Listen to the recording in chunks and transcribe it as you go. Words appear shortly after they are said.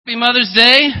Happy Mother's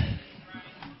Day.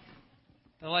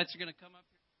 The lights are going to come up.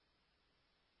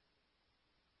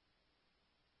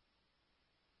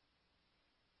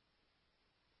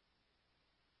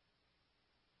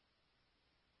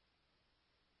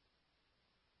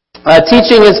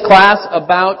 Teaching his class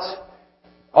about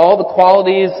all the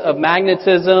qualities of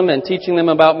magnetism and teaching them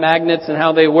about magnets and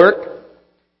how they work.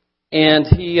 And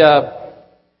he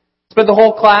spent the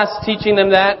whole class teaching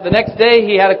them that. The next day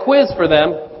he had a quiz for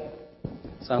them.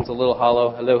 Sounds a little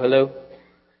hollow. Hello, hello.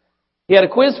 He had a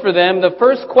quiz for them. The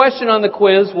first question on the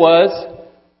quiz was,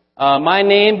 my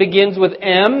name begins with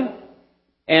M,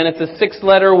 and it's a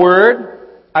 6-letter word.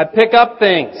 I pick up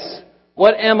things.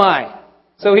 What am I?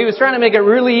 So he was trying to make it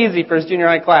really easy for his junior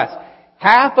high class.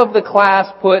 Half of the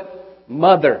class put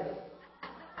mother.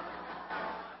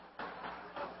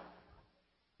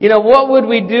 You know, what would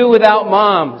we do without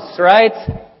moms, right?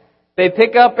 They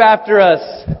pick up after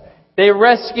us. They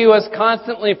rescue us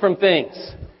constantly from things.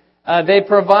 They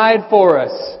provide for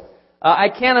us. I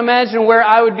can't imagine where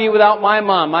I would be without my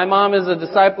mom. My mom is a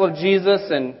disciple of Jesus,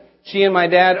 and she and my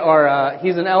dad are,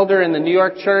 he's an elder in the New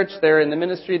York church. They're in the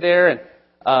ministry there,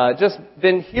 and just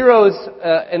been heroes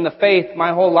in the faith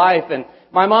my whole life. And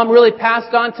my mom really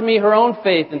passed on to me her own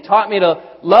faith and taught me to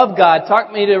love God,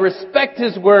 taught me to respect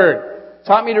His Word,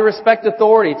 taught me to respect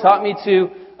authority, taught me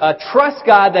to trust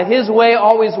God that His way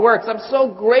always works. I'm so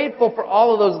grateful for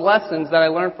all of those lessons that I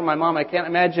learned from my mom. I can't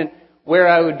imagine where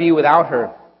I would be without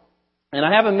her. And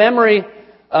I have a memory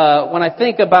when I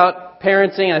think about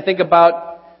parenting, and I think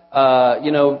about,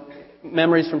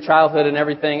 memories from childhood and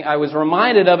everything. I was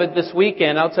reminded of it this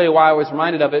weekend. I'll tell you why I was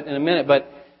reminded of it in a minute.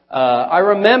 But I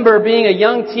remember being a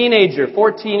young teenager,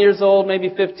 14 years old, maybe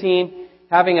 15,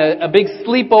 having a big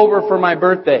sleepover for my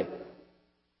birthday.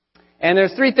 And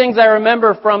there's 3 things I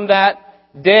remember from that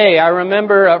day. I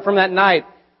remember from that night.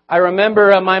 I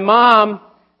remember my mom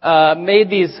made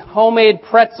these homemade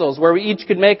pretzels where we each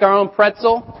could make our own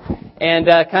pretzel and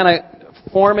kind of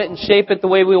form it and shape it the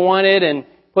way we wanted and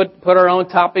put our own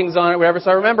toppings on it, whatever.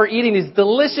 So I remember eating these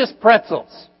delicious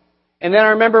pretzels. And then I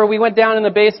remember we went down in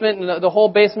the basement, and the whole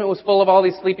basement was full of all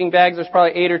these sleeping bags. There's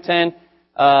probably 8 or 10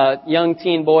 young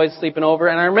teen boys sleeping over.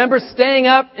 And I remember staying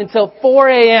up until 4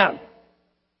 a.m.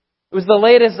 It was the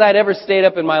latest I'd ever stayed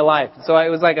up in my life. So it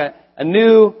was like a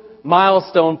new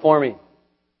milestone for me.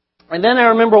 And then I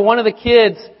remember one of the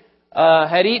kids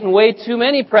had eaten way too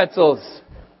many pretzels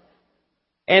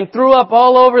and threw up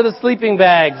all over the sleeping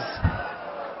bags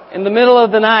in the middle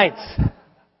of the night.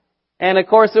 And of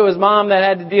course it was Mom that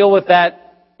had to deal with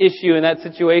that issue and that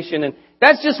situation. And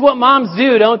that's just what moms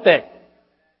do, don't they?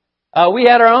 We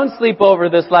had our own sleepover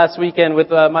this last weekend with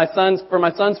my son's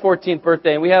 14th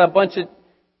birthday, and we had a bunch of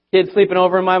kids sleeping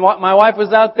over. And my wife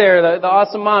was out there, the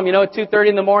awesome mom, at 2:30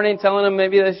 in the morning, telling them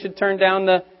maybe they should turn down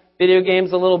the video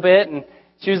games a little bit. And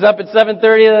she was up at 7:30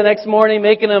 the next morning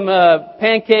making them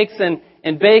pancakes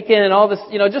and bacon and all this,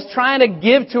 just trying to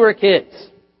give to her kids.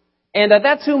 And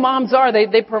that's who moms are.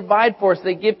 They provide for us.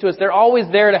 They give to us. They're always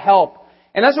there to help.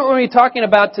 And that's what we're going to be talking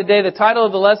about today. The title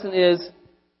of the lesson is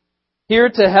Here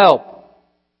to Help.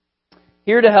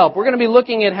 Here to help. We're going to be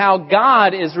looking at how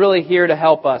God is really here to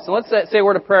help us. And let's say a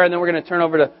word of prayer, and then we're going to turn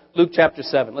over to Luke chapter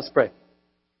 7. Let's pray.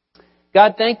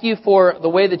 God, thank you for the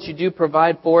way that you do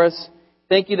provide for us.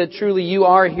 Thank you that truly you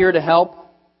are here to help.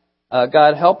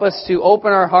 God, help us to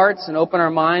open our hearts and open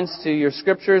our minds to your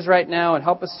scriptures right now, and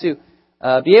help us to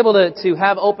be able to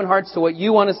have open hearts to what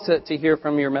you want us to hear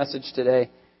from your message today.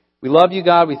 We love you,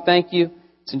 God. We thank you.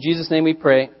 It's in Jesus' name we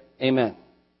pray. Amen.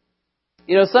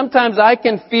 Sometimes I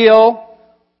can feel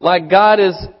like God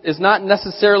is not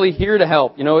necessarily here to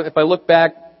help. If I look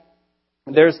back,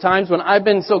 there's times when I've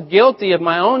been so guilty of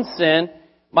my own sin,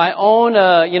 my own,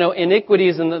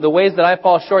 iniquities and the ways that I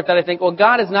fall short that I think, well,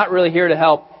 God is not really here to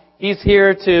help. He's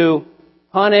here to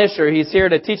punish, or He's here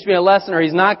to teach me a lesson, or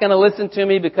He's not going to listen to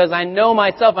me because I know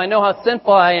myself. I know how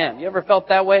sinful I am. You ever felt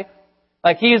that way?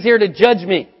 Like He is here to judge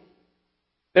me.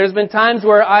 There's been times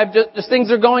where I've just things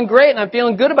are going great and I'm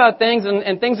feeling good about things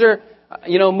and things are,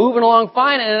 moving along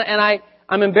fine, and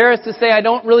I'm embarrassed to say I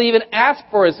don't really even ask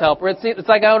for His help, or it's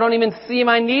like I don't even see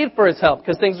my need for His help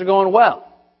because things are going well.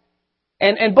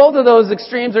 And both of those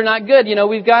extremes are not good.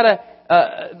 We've got to,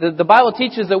 the Bible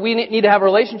teaches that we need to have a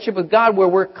relationship with God where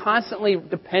we're constantly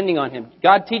depending on Him.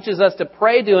 God teaches us to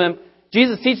pray to Him.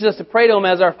 Jesus teaches us to pray to Him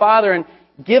as our Father and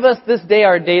give us this day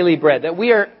our daily bread. That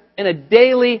we are in a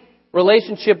daily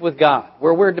relationship with God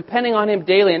where we're depending on Him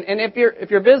daily. And if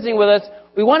you're visiting with us,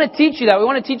 we want to teach you that. We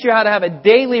want to teach you how to have a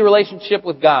daily relationship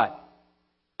with God.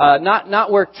 Not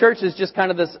where church is just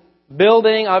kind of this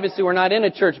building. Obviously, we're not in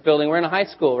a church building. We're in a high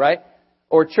school, right?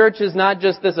 Or church is not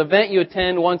just this event you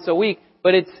attend once a week.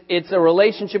 but it's a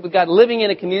relationship with God, living in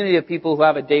a community of people who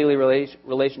have a daily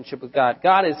relationship with God.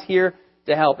 God is here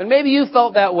to help. And maybe you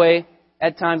felt that way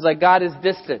at times, like God is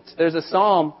distant. There's a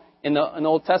psalm in the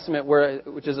Old Testament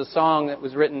which is a song that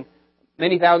was written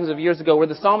many thousands of years ago, where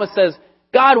the psalmist says,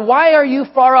 God, why are you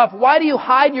far off? Why do you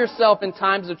hide yourself in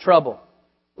times of trouble?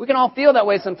 We can all feel that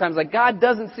way sometimes, like God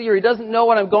doesn't see or He doesn't know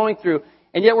what I'm going through.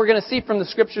 And yet we're going to see from the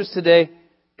Scriptures today,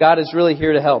 God is really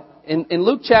here to help. In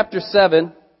Luke chapter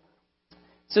 7,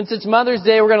 since it's Mother's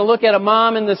Day, we're going to look at a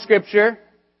mom in the Scripture.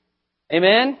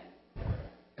 Amen?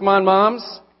 Come on, moms.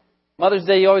 Mother's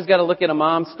Day, you always got to look at a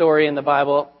mom story in the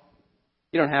Bible.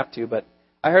 You don't have to, but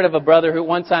I heard of a brother who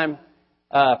one time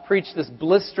preached this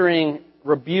blistering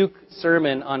rebuke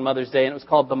sermon on Mother's Day, and it was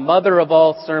called The Mother of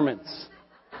All Sermons.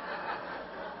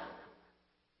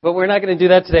 But we're not going to do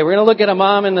that today. We're going to look at a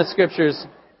mom in the Scriptures.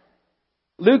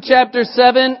 Luke chapter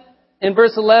 7, in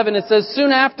verse 11, it says,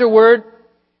 Soon afterward,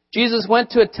 Jesus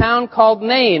went to a town called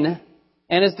Nain,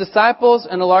 and His disciples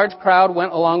and a large crowd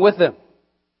went along with Him.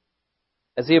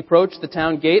 As He approached the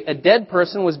town gate, a dead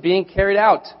person was being carried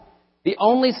out, the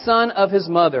only son of his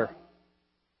mother,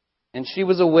 and she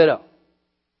was a widow.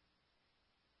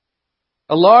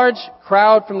 A large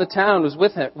crowd from the town was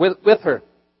with her.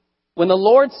 When the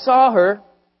Lord saw her,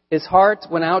 His heart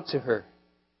went out to her,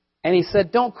 and He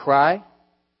said, Don't cry.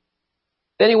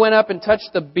 Then He went up and touched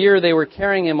the bier they were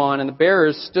carrying Him on, and the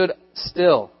bearers stood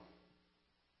still.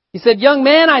 He said, Young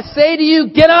man, I say to you,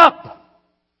 get up!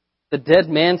 The dead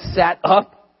man sat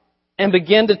up and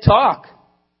began to talk.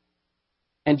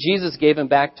 And Jesus gave him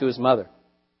back to his mother.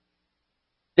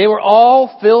 They were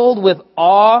all filled with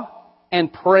awe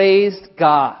and praised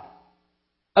God.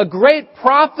 A great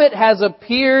prophet has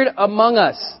appeared among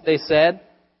us, they said.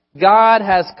 God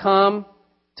has come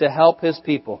to help His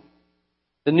people.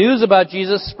 The news about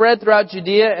Jesus spread throughout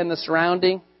Judea and the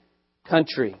surrounding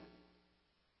country.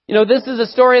 You know, this is a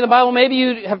story in the Bible maybe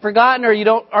you have forgotten or you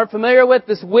aren't familiar with.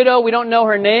 This widow, we don't know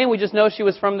her name. We just know she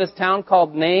was from this town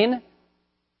called Nain.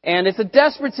 And it's a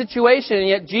desperate situation, and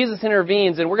yet Jesus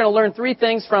intervenes. And we're going to learn three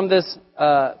things from this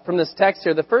text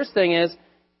here. The first thing is,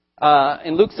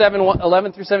 in Luke 7,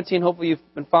 11 through 17, hopefully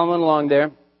you've been following along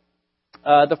there.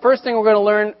 The first thing we're going to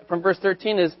learn from verse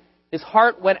 13 is His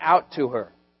heart went out to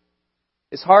her.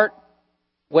 His heart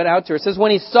went out to her. It says,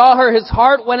 when He saw her, His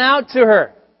heart went out to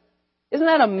her. Isn't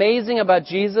that amazing about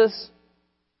Jesus?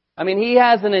 I mean, He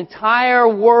has an entire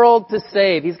world to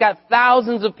save. He's got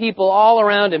thousands of people all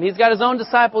around Him. He's got His own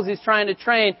disciples He's trying to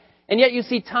train. And yet you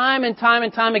see time and time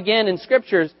and time again in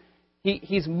Scriptures,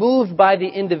 He's moved by the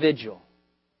individual.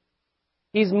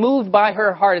 He's moved by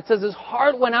her heart. It says His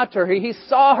heart went out to her. He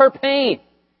saw her pain.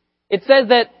 It says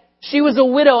that she was a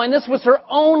widow, and this was her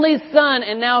only son,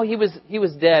 and now he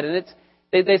was dead. And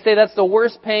they say that's the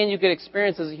worst pain you could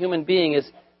experience as a human being is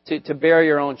to bury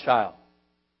your own child.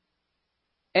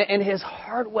 And His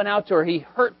heart went out to her. He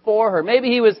hurt for her. Maybe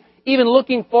He was even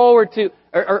looking forward to,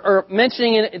 or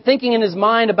mentioning, thinking in His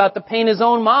mind about the pain His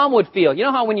own mom would feel. You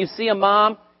know how when you see a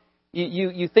mom,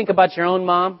 you think about your own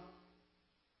mom?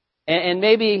 And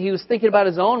maybe He was thinking about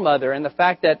His own mother and the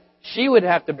fact that she would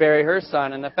have to bury her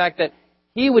son and the fact that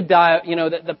he would die, you know,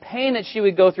 the pain that she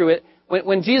would go through.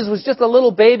 When Jesus was just a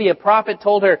little baby, a prophet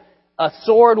told her, a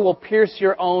sword will pierce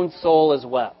your own soul as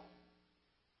well.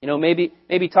 You know, maybe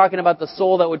talking about the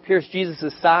soul that would pierce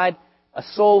Jesus' side, a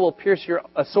sword will pierce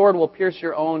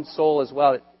your own soul as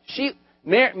well.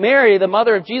 Mary, the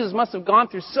mother of Jesus, must have gone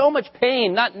through so much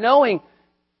pain, not knowing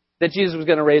that Jesus was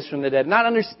going to raise from the dead, not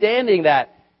understanding that.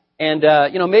 And,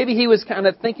 maybe he was kind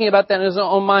of thinking about that in his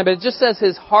own mind, but it just says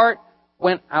His heart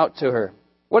went out to her.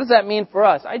 What does that mean for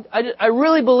us? I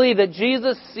really believe that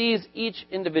Jesus sees each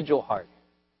individual heart.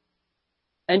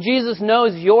 And Jesus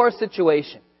knows your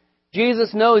situation.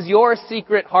 Jesus knows your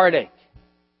secret heartache.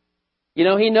 You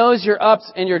know, He knows your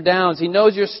ups and your downs. He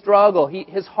knows your struggle.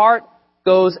 His heart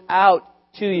goes out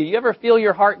to you. You ever feel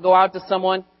your heart go out to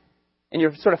someone and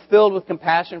you're sort of filled with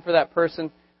compassion for that person?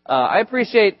 I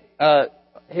appreciate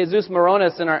Jesus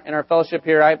Moronis in our fellowship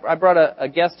here. I brought a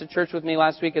guest to church with me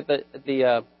last week at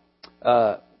the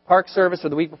park service, or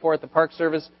the week before at the park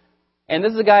service. And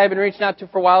this is a guy I've been reaching out to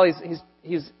for a while.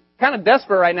 He's kind of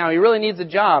desperate right now. He really needs a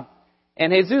job.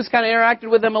 And Jesus kind of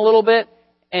interacted with him a little bit.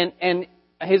 And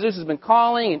Jesus has been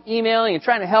calling and emailing and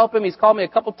trying to help him. He's called me a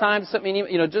couple times, sent me an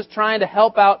email, just trying to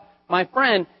help out my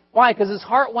friend. Why? Because his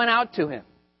heart went out to him.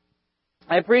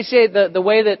 I appreciate the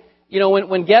way that,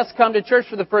 when guests come to church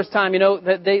for the first time,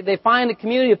 that they find a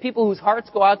community of people whose hearts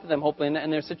go out to them, hopefully,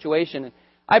 in their situation. And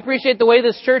I appreciate the way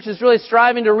this church is really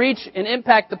striving to reach and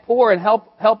impact the poor and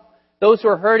help those who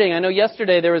are hurting. I know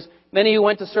yesterday there was many who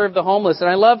went to serve the homeless, and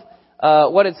I love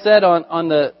what it said on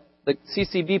the the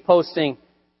CCB posting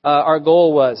our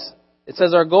goal was. It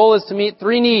says our goal is to meet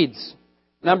 3 needs.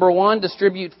 Number 1,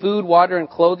 distribute food, water, and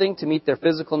clothing to meet their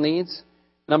physical needs.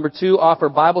 Number 2, offer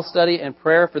Bible study and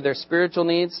prayer for their spiritual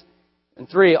needs. And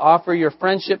 3, offer your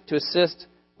friendship to assist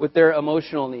with their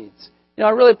emotional needs. You know,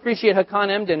 I really appreciate Hakan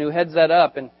Emden, who heads that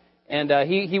up, and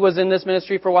he was in this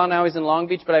ministry for a while. Now he's in Long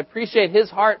Beach, but I appreciate his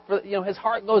heart. His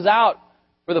heart goes out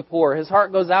for the poor. His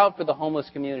heart goes out for the homeless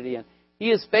community, and he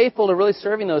is faithful to really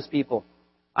serving those people.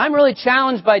 I'm really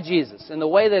challenged by Jesus in the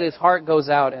way that his heart goes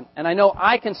out, and I know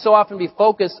I can so often be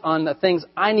focused on the things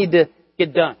I need to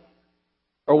get done,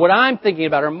 or what I'm thinking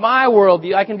about, or my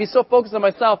worldview. I can be so focused on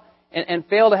myself and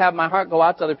fail to have my heart go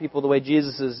out to other people the way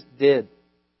Jesus did.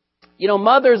 You know,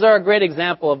 mothers are a great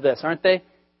example of this, aren't they?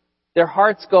 Their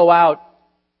hearts go out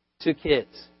to kids.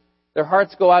 Their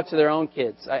hearts go out to their own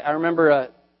kids. I remember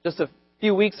just a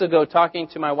few weeks ago talking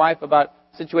to my wife about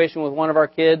a situation with one of our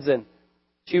kids, and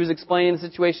she was explaining the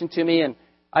situation to me, and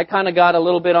I kind of got a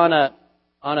little bit on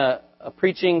a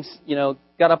preaching,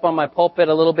 got up on my pulpit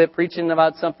a little bit preaching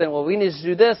about something. Well, we need to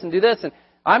do this, and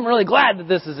I'm really glad that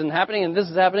this isn't happening, and this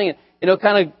is happening, and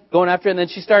kind of going after it. And then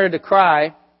she started to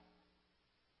cry,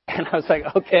 and I was like,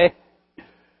 okay.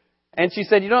 And she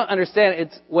said, you don't understand.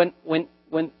 It's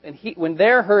when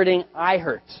they're hurting, I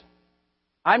hurt.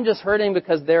 I'm just hurting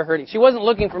because they're hurting. She wasn't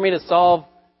looking for me to solve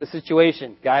the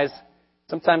situation, guys.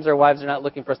 Sometimes our wives are not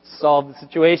looking for us to solve the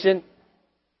situation.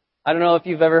 I don't know if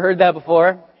you've ever heard that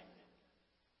before.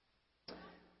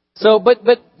 So, but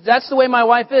that's the way my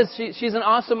wife is. She's an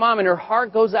awesome mom, and her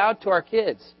heart goes out to our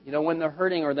kids. When they're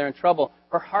hurting or they're in trouble,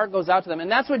 her heart goes out to them. And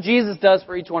that's what Jesus does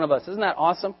for each one of us. Isn't that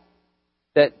awesome?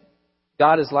 That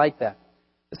God is like that.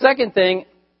 The second thing,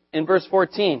 in verse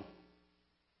 14, it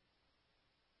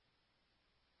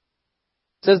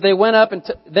says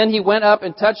then he went up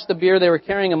and touched the bier they were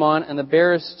carrying him on, and the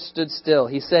bearers stood still.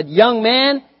 He said, "Young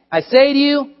man, I say to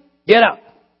you, get up."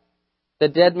 The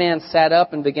dead man sat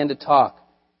up and began to talk,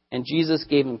 and Jesus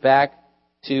gave him back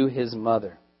to his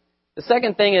mother. The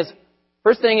second thing is,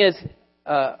 first thing is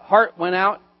heart went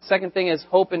out. Second thing is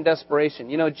hope and desperation.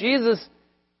 Jesus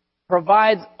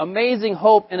provides amazing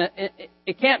hope, and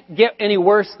it can't get any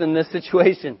worse than this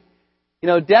situation.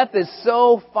 Death is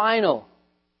so final.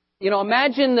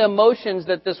 Imagine the emotions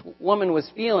that this woman was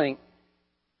feeling.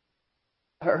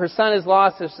 Her son is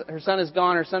lost, her son is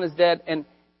gone, her son is dead, and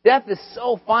death is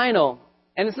so final.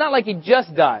 And it's not like he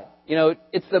just died.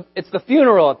 It's the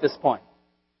funeral at this point.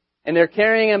 And they're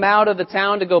carrying him out of the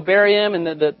town to go bury him, and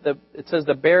it says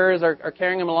the bearers are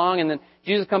carrying him along, and then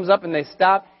Jesus comes up and they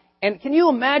stop. And can you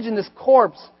imagine this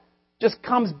corpse just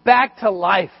comes back to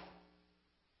life?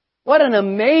 What an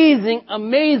amazing,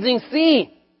 amazing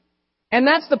scene. And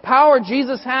that's the power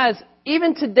Jesus has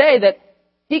even today, that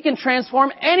He can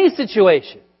transform any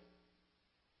situation.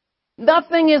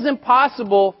 Nothing is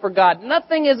impossible for God.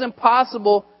 Nothing is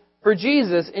impossible for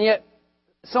Jesus. And yet,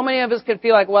 so many of us can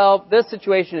feel like, well, this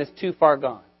situation is too far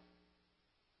gone.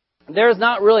 There's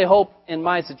not really hope in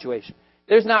my situation.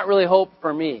 There's not really hope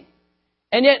for me.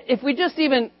 And yet, if we just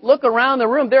even look around the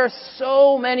room, there are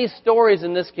so many stories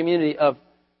in this community of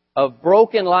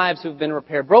broken lives who've been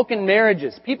repaired, broken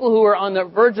marriages, people who are on the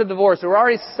verge of divorce, who are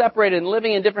already separated and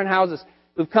living in different houses,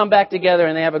 who've come back together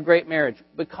and they have a great marriage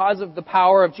because of the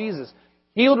power of Jesus.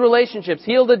 Healed relationships,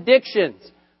 healed addictions,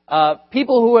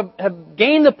 people who have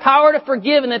gained the power to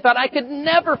forgive, and they thought, I could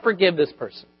never forgive this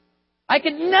person. I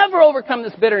could never overcome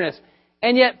this bitterness.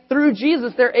 And yet, through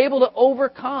Jesus, they're able to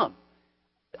overcome.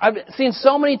 I've seen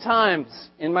so many times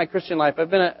in my Christian life, I've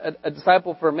been a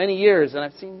disciple for many years, and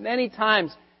I've seen many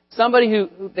times somebody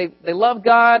who they love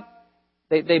God,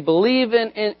 they believe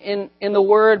in the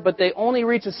Word, but they only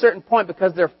reach a certain point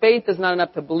because their faith is not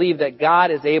enough to believe that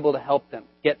God is able to help them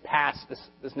get past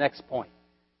this next point.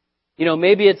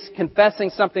 Maybe it's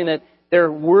confessing something that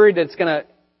they're worried that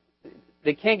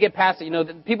they can't get past it.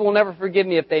 That people will never forgive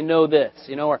me if they know this,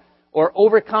 or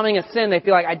overcoming a sin. They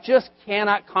feel like, I just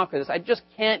cannot conquer this. I just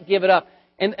can't give it up.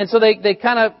 And so they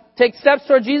kind of take steps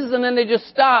toward Jesus, and then they just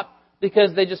stop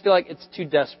because they just feel like it's too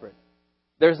desperate.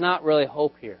 There's not really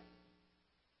hope here.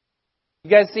 You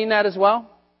guys seen that as well?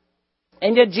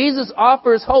 And yet Jesus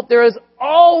offers hope. There is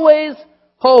always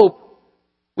hope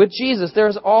with Jesus. There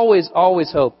is always,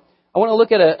 always hope. I want to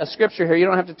look at a scripture here. You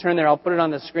don't have to turn there. I'll put it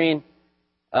on the screen.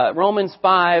 Romans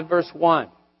 5, verse 1.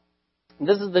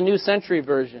 This is the New Century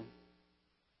Version.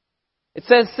 It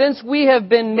says, since we have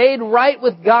been made right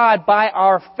with God by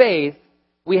our faith,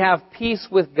 we have peace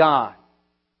with God.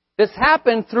 This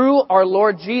happened through our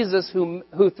Lord Jesus, who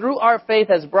through our faith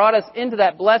has brought us into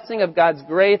that blessing of God's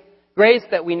grace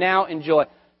that we now enjoy.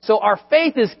 So our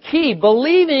faith is key.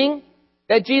 Believing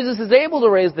that Jesus is able to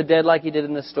raise the dead like He did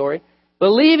in this story,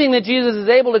 believing that Jesus is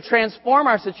able to transform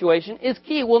our situation is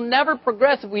key. We'll never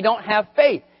progress if we don't have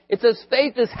faith. It says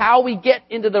faith is how we get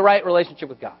into the right relationship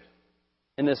with God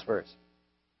in this verse.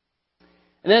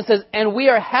 And then it says, and we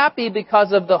are happy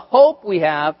because of the hope we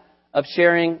have of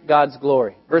sharing God's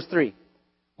glory. Verse 3.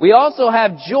 We also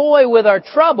have joy with our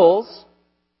troubles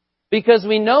because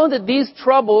we know that these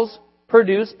troubles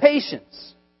produce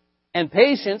patience. And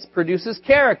patience produces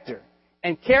character.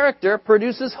 And character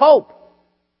produces hope.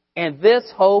 And this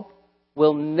hope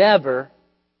will never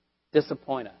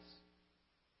disappoint us.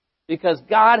 Because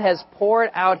God has poured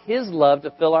out His love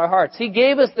to fill our hearts. He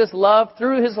gave us this love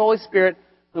through His Holy Spirit,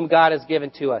 whom God has given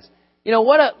to us. You know,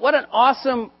 what an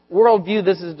awesome worldview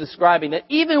this is describing. That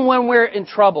even when we're in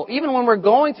trouble, even when we're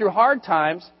going through hard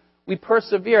times, we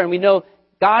persevere and we know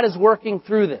God is working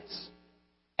through this.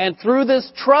 And through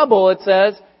this trouble, it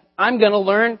says, I'm going to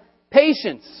learn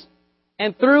patience.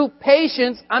 And through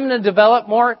patience, I'm going to develop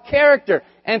more character.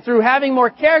 And through having more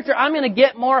character, I'm going to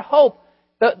get more hope.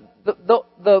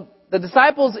 The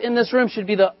disciples in this room should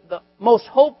be the most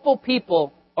hopeful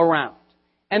people around.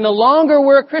 And the longer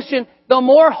we're a Christian, the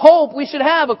more hope we should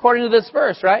have, according to this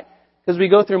verse, right? Because we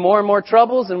go through more and more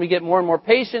troubles, and we get more and more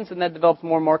patience, and that develops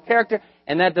more and more character,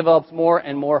 and that develops more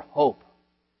and more hope.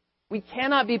 We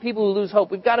cannot be people who lose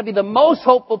hope. We've got to be the most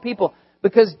hopeful people,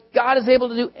 because God is able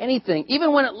to do anything.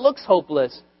 Even when it looks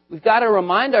hopeless, we've got to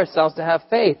remind ourselves to have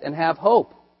faith and have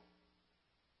hope.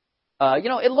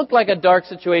 It looked like a dark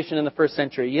situation in the first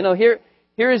century.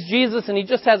 Here is Jesus, and He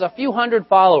just has a few hundred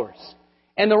followers.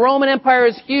 And the Roman Empire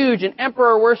is huge, and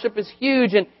emperor worship is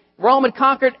huge, and Rome had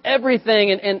conquered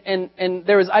everything, and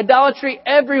there was idolatry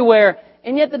everywhere.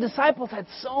 And yet the disciples had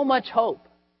so much hope.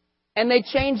 And they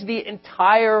changed the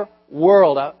entire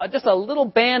world. Just a little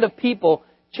band of people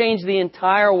changed the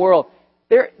entire world.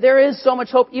 There is so much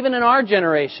hope even in our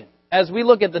generation. As we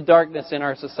look at the darkness in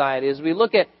our society, as we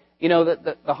look at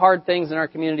the hard things in our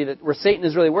community where Satan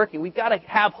is really working, we've got to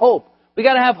have hope. We've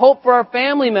got to have hope for our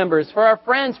family members, for our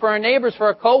friends, for our neighbors, for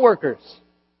our coworkers.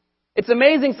 It's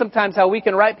amazing sometimes how we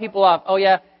can write people off. Oh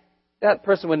yeah, that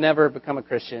person would never become a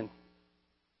Christian.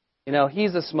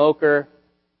 He's a smoker.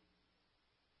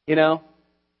 She's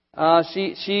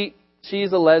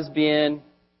a lesbian.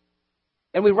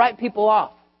 And we write people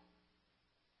off.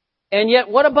 And yet,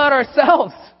 what about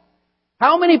ourselves?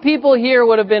 How many people here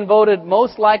would have been voted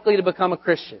most likely to become a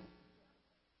Christian?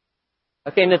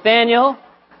 Okay, Nathaniel.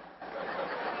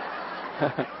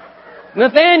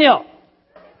 Nathaniel.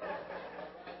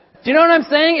 Do you know what I'm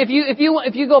saying?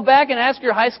 If you go back and ask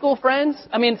your high school friends,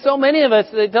 so many of us,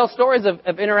 they tell stories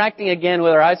of interacting again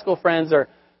with our high school friends or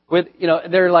with,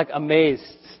 they're like amazed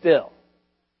still.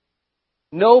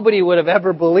 Nobody would have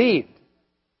ever believed.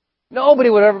 Nobody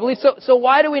would ever believe. So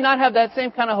why do we not have that same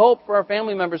kind of hope for our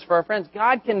family members, for our friends?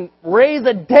 God can raise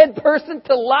a dead person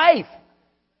to life.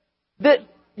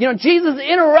 Jesus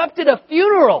interrupted a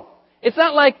funeral. It's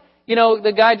not like,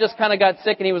 the guy just kind of got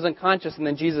sick and he was unconscious and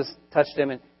then Jesus touched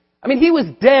him. He was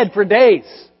dead for days.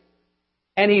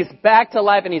 And he's back to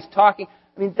life and he's talking.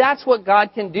 That's what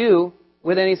God can do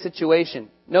with any situation.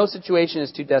 No situation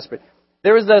is too desperate.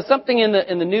 There was something in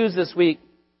the news this week.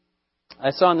 I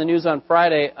saw in the news on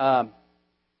Friday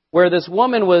where this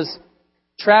woman was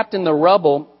trapped in the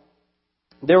rubble.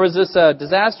 There was this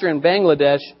disaster in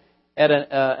Bangladesh at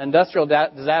an industrial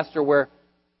disaster where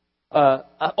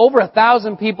over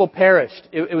 1,000 people perished.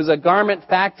 It was a garment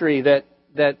factory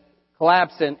that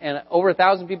collapsed and over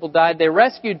 1,000 people died. They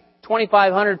rescued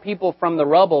 2,500 people from the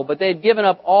rubble, but they had given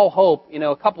up all hope.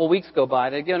 A couple of weeks go by.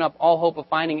 They had given up all hope of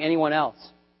finding anyone else.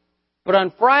 But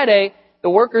on Friday, the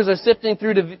workers are sifting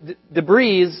through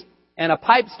debris, and a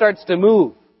pipe starts to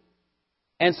move.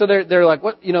 And so they're like,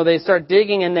 what? They start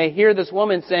digging, and they hear this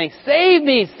woman saying, "Save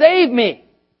me! Save me!"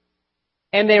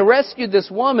 And they rescued this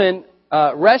woman,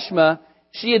 Reshma.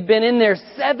 She had been in there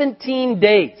 17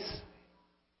 days.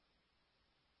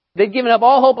 They'd given up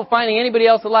all hope of finding anybody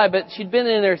else alive, but she'd been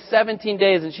in there 17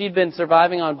 days, and she'd been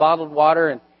surviving on bottled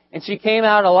water, and she came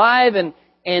out alive, and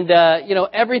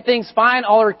everything's fine.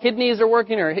 All her kidneys are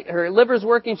working, her liver's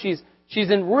working. She's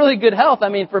in really good health.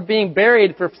 For being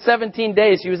buried for 17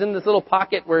 days, she was in this little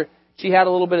pocket where she had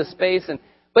a little bit of space.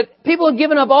 But people have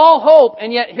given up all hope,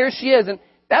 and yet here she is. And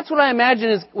that's what I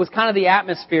imagine was kind of the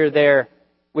atmosphere there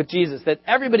with Jesus. That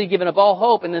everybody given up all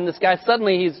hope, and then this guy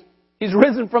suddenly he's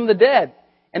risen from the dead.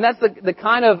 And that's the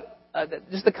kind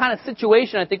of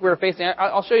situation I think we were facing.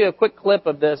 I'll show you a quick clip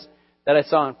of this that I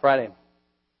saw on Friday.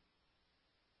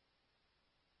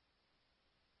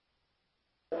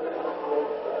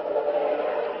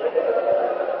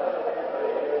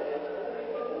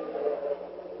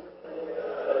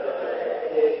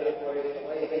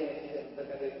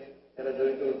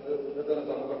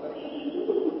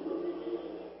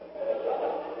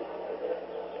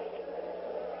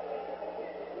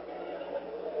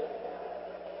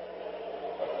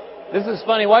 This is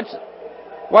funny. Watch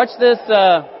this.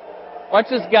 Watch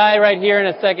this guy right here in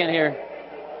a second here.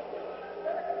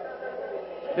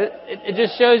 It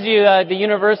just shows you the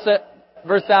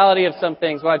universality of some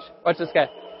things. Watch this guy.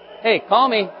 Hey, call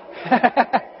me.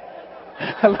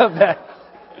 I love that.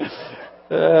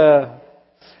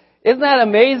 Isn't that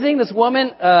amazing? This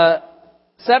woman,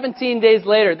 17 days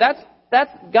later. God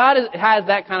has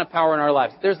that kind of power in our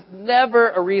lives. There's never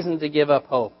a reason to give up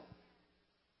hope.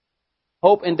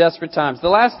 Hope in desperate times. The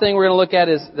last thing we're going to look at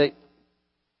is that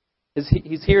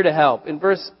He's here to help. In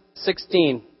verse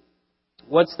 16,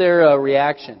 what's their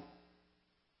reaction?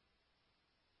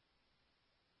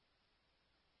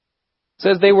 It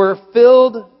says they were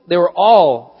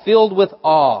all filled with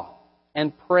awe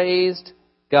and praised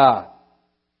God.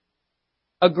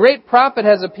 A great prophet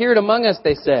has appeared among us,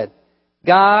 they said.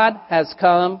 God has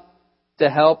come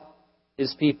to help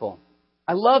His people.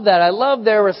 I love that. I love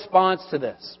their response to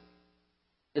this.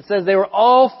 It says they were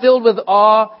all filled with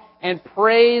awe and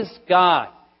praised God.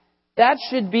 That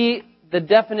should be the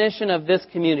definition of this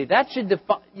community. That should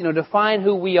define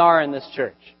who we are in this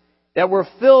church. That we're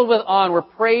filled with awe and we're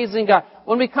praising God.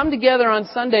 When we come together on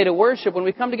Sunday to worship, when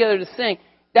we come together to sing,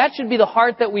 that should be the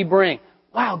heart that we bring.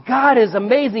 Wow, God is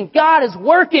amazing. God is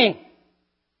working.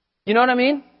 You know what I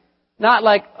mean? Not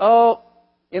like, I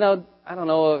don't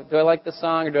know, do I like this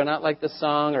song or do I not like this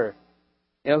song? Or,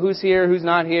 who's here, who's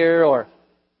not here? Or,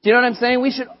 do you know what I'm saying?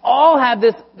 We should all have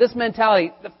this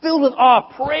mentality, filled with awe,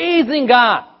 praising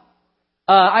God.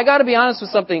 I got to be honest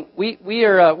with something.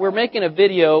 We're making a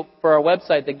video for our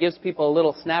website that gives people a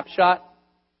little snapshot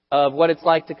of what it's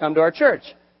like to come to our church.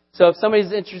 So if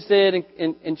somebody's interested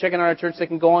in checking out our church, they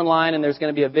can go online and there's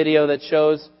going to be a video that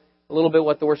shows a little bit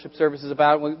what the worship service is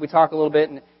about. We talk a little bit,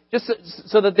 and just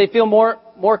so that they feel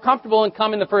more comfortable in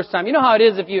coming the first time. You know how it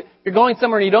is if you're going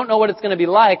somewhere and you don't know what it's going to be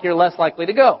like, you're less likely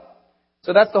to go.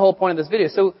 So that's the whole point of this video.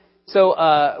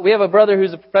 So we have a brother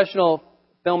who's a professional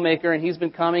filmmaker, and he's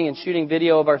been coming and shooting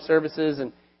video of our services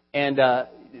and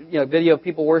video of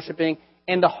people worshiping.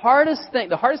 And the hardest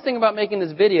thing about making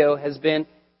this video has been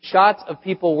shots of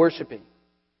people worshiping.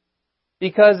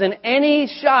 Because in any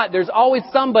shot, there's always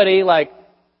somebody like,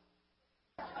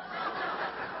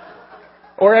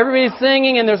 or everybody's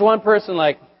singing and there's one person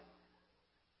like,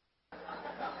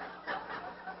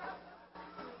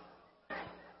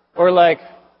 or like,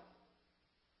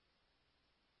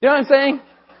 you know what I'm saying?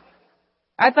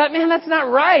 I thought, man, that's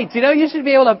not right. You should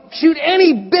be able to shoot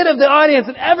any bit of the audience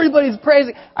and everybody's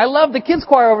praising. I love the kids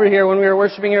choir over here when we were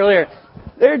worshiping earlier.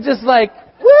 They're just like,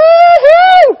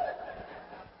 woohoo!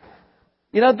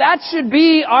 That should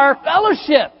be our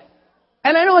fellowship.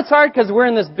 And I know it's hard because we're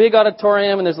in this big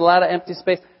auditorium and there's a lot of empty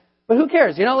space. But who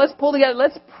cares? Let's pull together.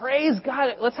 Let's praise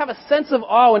God. Let's have a sense of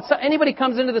awe. When anybody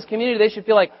comes into this community, they should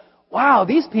feel like, wow,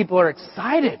 these people are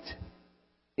excited.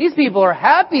 These people are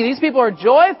happy. These people are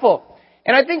joyful.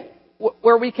 And I think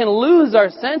where we can lose our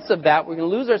sense of that, we can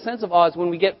lose our sense of awe is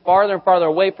when we get farther and farther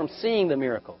away from seeing the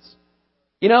miracles.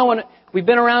 When we've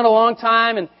been around a long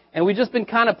time and we've just been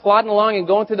kind of plodding along and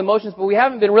going through the motions, but we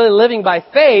haven't been really living by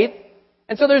faith.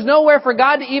 And so there's nowhere for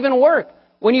God to even work.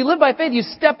 When you live by faith, you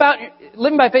step out.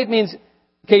 Living by faith means,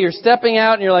 okay, you're stepping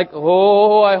out and you're like,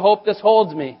 oh, I hope this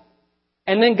holds me.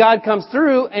 And then God comes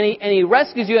through and He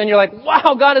rescues you and you're like,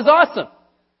 wow, God is awesome.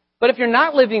 But if you're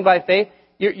not living by faith,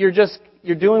 you're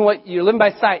living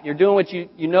by sight. You're doing what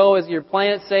you know as you're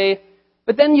playing it safe.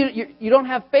 But then you don't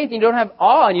have faith, and you don't have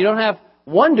awe, and you don't have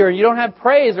wonder, and you don't have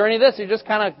praise or any of this. You're just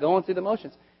kind of going through the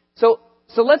motions. So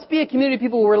let's be a community of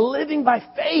people who are living by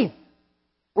faith.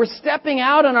 We're stepping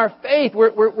out on our faith.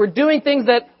 We're doing things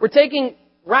that we're taking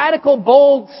radical,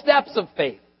 bold steps of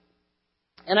faith.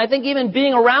 And I think even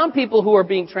being around people who are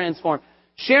being transformed,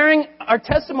 sharing our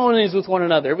testimonies with one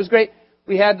another. It was great.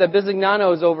 We had the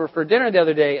Bisignanos over for dinner the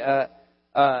other day,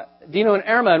 Dino and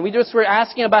Irma, and we just were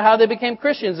asking about how they became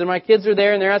Christians. And my kids are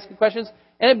there and they're asking questions.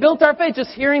 And it built our faith,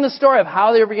 just hearing the story of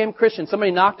how they became Christians.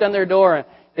 Somebody knocked on their door and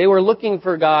they were looking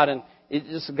for God, and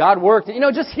God worked.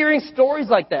 Just hearing stories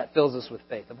like that fills us with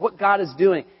faith of what God is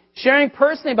doing. Sharing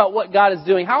personally about what God is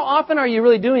doing. How often are you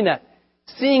really doing that?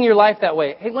 Seeing your life that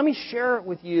way. Hey, let me share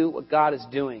with you what God is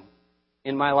doing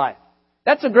in my life.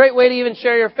 That's a great way to even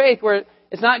share your faith, where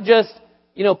it's not just,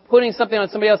 putting something on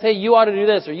somebody else. Hey, you ought to do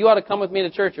this, or you ought to come with me to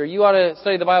church, or you ought to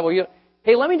study the Bible.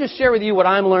 Hey, let me just share with you what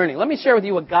I'm learning. Let me share with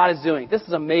you what God is doing. This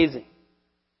is amazing,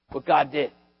 what God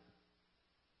did.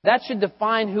 That should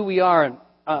define who we are. And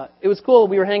it was cool.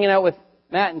 We were hanging out with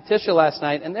Matt and Tisha last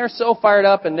night, and they're so fired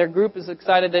up, and their group is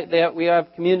excited. We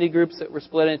have community groups that we're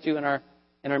split into in our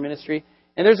ministry.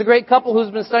 And there's a great couple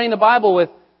who's been studying the Bible with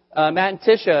Matt and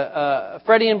Tisha,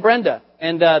 Freddie and Brenda.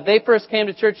 And they first came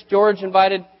to church. George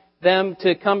invited them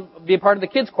to come be a part of the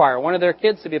kids choir, one of their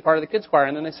kids to be a part of the kids choir.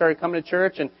 And then they started coming to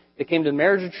church, and they came to the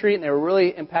marriage retreat, and they were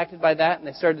really impacted by that. And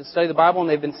they started to study the Bible, and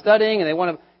they've been studying, and they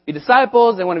want to be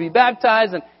disciples, they want to be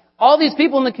baptized. And all these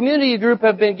people in the community group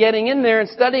have been getting in there and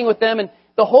studying with them. And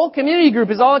the whole community group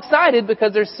is all excited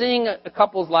because they're seeing a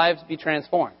couple's lives be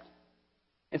transformed.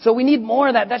 And so we need more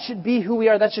of that. That should be who we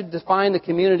are. That should define the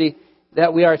community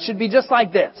that we are. It should be just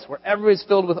like this, where everybody's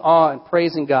filled with awe and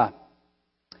praising God.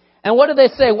 And what do they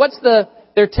say? What's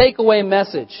their takeaway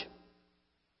message?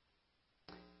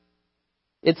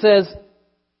 It says,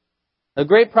 a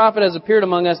great prophet has appeared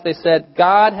among us. They said,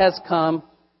 God has come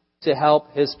to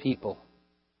help His people.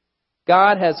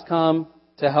 God has come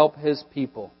to help His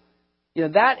people. You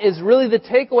know, that is really the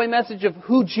takeaway message of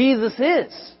who Jesus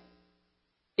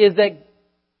is that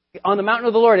on the mountain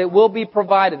of the Lord, it will be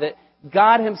provided that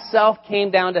God Himself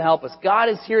came down to help us. God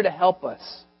is here to help us.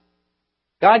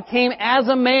 God came as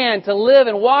a man to live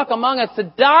and walk among us, to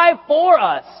die for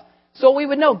us, so we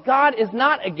would know God is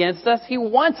not against us. He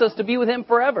wants us to be with Him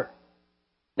forever.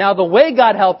 Now, the way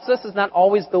God helps us is not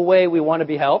always the way we want to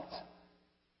be helped.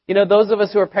 You know, those of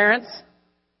us who are parents,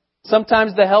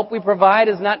 sometimes the help we provide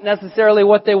is not necessarily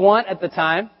what they want at the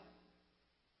time.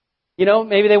 You know,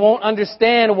 maybe they won't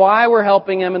understand why we're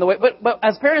helping them in the way. But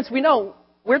as parents, we know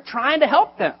we're trying to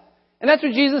help them. And that's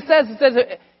what Jesus says. He says,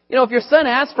 you know, if your son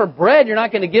asks for bread, you're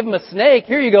not going to give him a snake.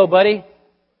 Here you go, buddy.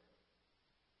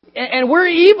 And we're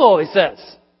evil, He says.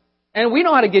 And we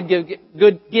know how to give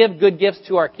good gifts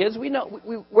to our kids. We know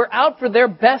we're out for their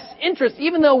best interest.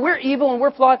 Even though we're evil and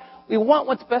we're flawed, we want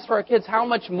what's best for our kids. How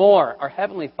much more our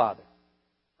Heavenly Father?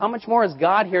 How much more is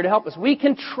God here to help us? We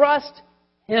can trust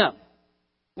Him.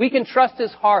 We can trust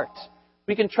His heart.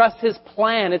 We can trust His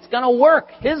plan. It's going to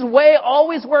work. His way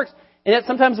always works. And yet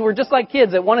sometimes we're just like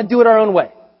kids that want to do it our own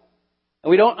way.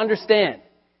 And we don't understand.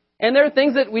 And there are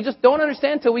things that we just don't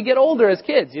understand until we get older as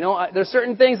kids. You know, there's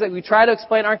certain things that we try to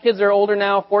explain. Our kids are older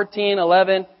now, 14,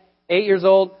 11, 8 years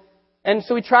old. And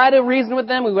so we try to reason with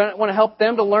them. We want to help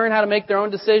them to learn how to make their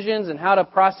own decisions and how to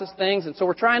process things. And so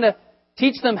we're trying to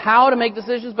teach them how to make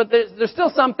decisions. But there's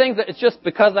still some things that it's just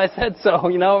because I said so.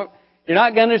 You know, you're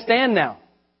not going to understand now.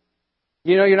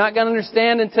 You know, you're not going to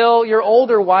understand until you're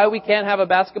older why we can't have a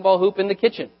basketball hoop in the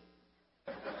kitchen.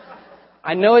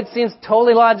 I know it seems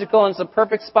totally logical and it's a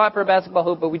perfect spot for a basketball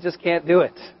hoop, but we just can't do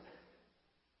it.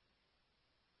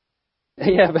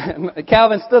 Yeah, but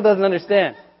Calvin still doesn't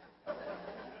understand.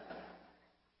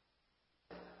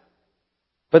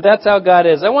 But that's how God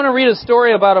is. I want to read a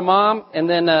story about a mom, and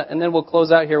then we'll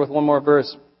close out here with one more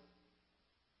verse.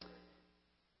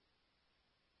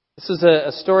 This is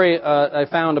a story I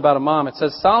found about a mom. It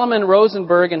says, Solomon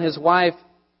Rosenberg and his wife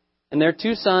and their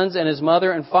 2 sons and his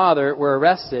mother and father were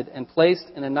arrested and placed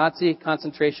in a Nazi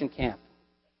concentration camp.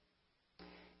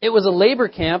 It was a labor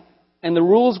camp, and the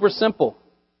rules were simple.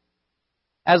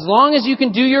 As long as you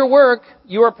can do your work,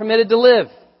 you are permitted to live.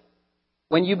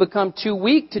 When you become too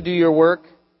weak to do your work,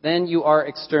 then you are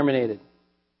exterminated.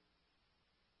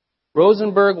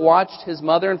 Rosenberg watched his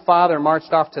mother and father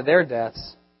marched off to their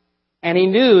deaths, and he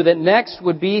knew that next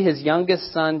would be his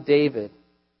youngest son, David,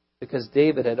 because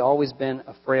David had always been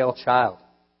a frail child.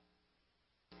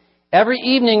 Every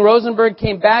evening, Rosenberg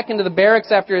came back into the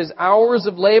barracks after his hours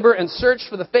of labor and searched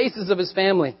for the faces of his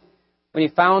family. When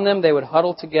he found them, they would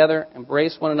huddle together,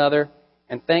 embrace one another,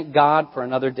 and thank God for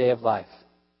another day of life.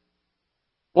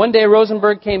 One day,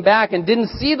 Rosenberg came back and didn't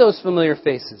see those familiar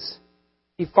faces.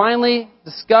 He finally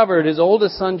discovered his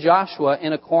oldest son, Joshua,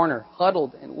 in a corner,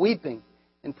 huddled and weeping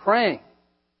and praying.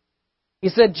 He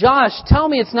said, Josh, tell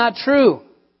me it's not true.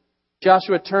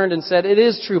 Joshua turned and said, it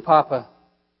is true, Papa.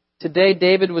 Today,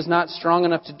 David was not strong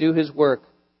enough to do his work,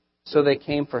 so they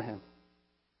came for him.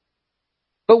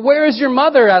 But where is your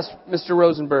mother? Asked Mr.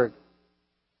 Rosenberg.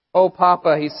 Oh,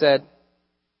 Papa, he said.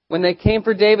 When they came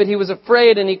for David, he was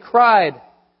afraid and he cried.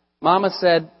 Mama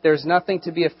said, there's nothing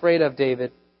to be afraid of,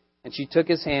 David. And she took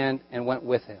his hand and went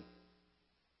with him.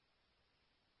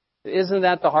 Isn't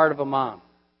that the heart of a mom?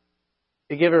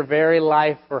 To give her very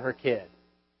life for her kid.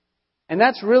 And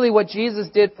that's really what Jesus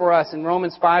did for us. In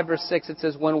Romans 5, verse 6, it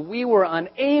says, when we were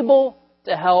unable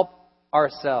to help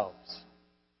ourselves.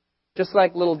 Just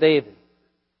like little David.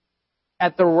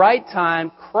 At the right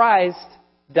time, Christ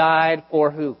died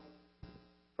for who?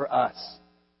 For us.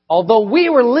 Although we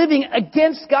were living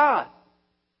against God.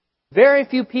 Very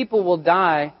few people will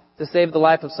die to save the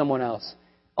life of someone else.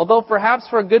 Although perhaps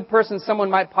for a good person, someone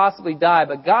might possibly die.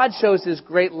 But God shows His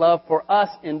great love for us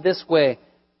in this way.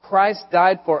 Christ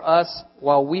died for us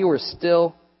while we were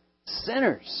still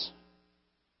sinners.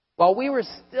 While we were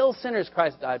still sinners,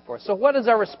 Christ died for us. So what is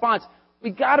our response?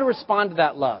 We've got to respond to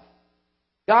that love.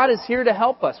 God is here to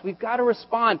help us. We've got to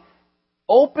respond.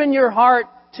 Open your heart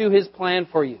to His plan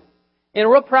for you. In a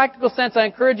real practical sense, I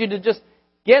encourage you to just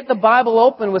get the Bible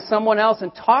open with someone else and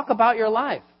talk about your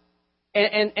life.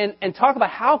 And talk about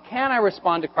how can I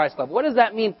respond to Christ's love? What does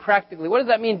that mean practically? What does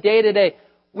that mean day to day?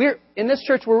 In this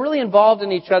church, we're really involved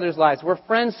in each other's lives. We're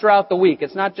friends throughout the week.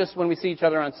 It's not just when we see each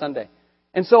other on Sunday.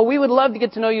 And so we would love to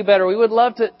get to know you better. We would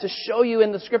love to show you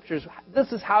in the Scriptures,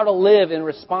 this is how to live in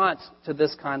response to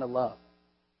this kind of love.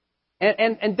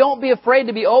 And don't be afraid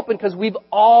to be open, because we've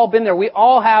all been there. We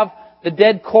all have the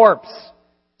dead corpse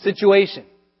situation.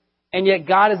 And yet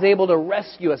God is able to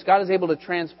rescue us. God is able to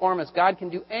transform us. God can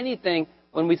do anything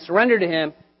when we surrender to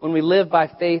Him, when we live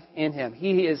by faith in Him.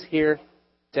 He is here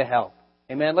to help.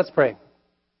 Amen. Let's pray.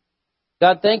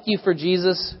 God, thank you for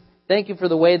Jesus. Thank you for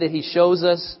the way that He shows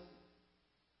us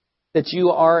that you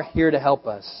are here to help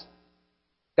us.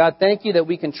 God, thank you that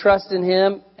we can trust in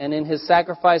Him and in His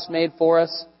sacrifice made for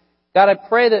us. God, I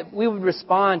pray that we would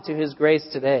respond to His grace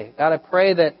today. God, I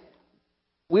pray that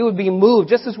we would be moved,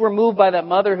 just as we're moved by that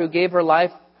mother who gave her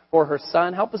life for her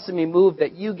son. Help us to be moved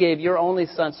that you gave your only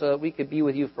son so that we could be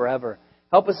with you forever.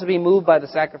 Help us to be moved by the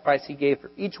sacrifice He gave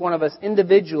for each one of us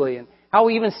individually, and how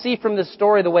we even see from this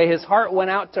story the way His heart went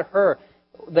out to her,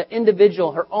 the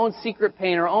individual, her own secret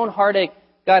pain, her own heartache.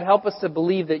 God, help us to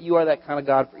believe that you are that kind of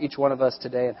God for each one of us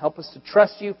today, and help us to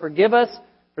trust you. Forgive us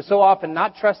for so often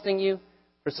not trusting you,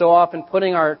 for so often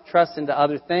putting our trust into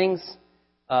other things,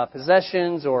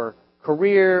 possessions or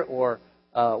career or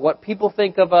what people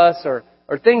think of us or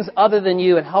things other than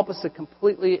you, and help us to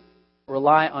completely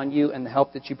rely on you and the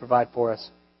help that you provide for us.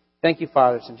 Thank you,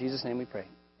 Father. In Jesus' name we pray.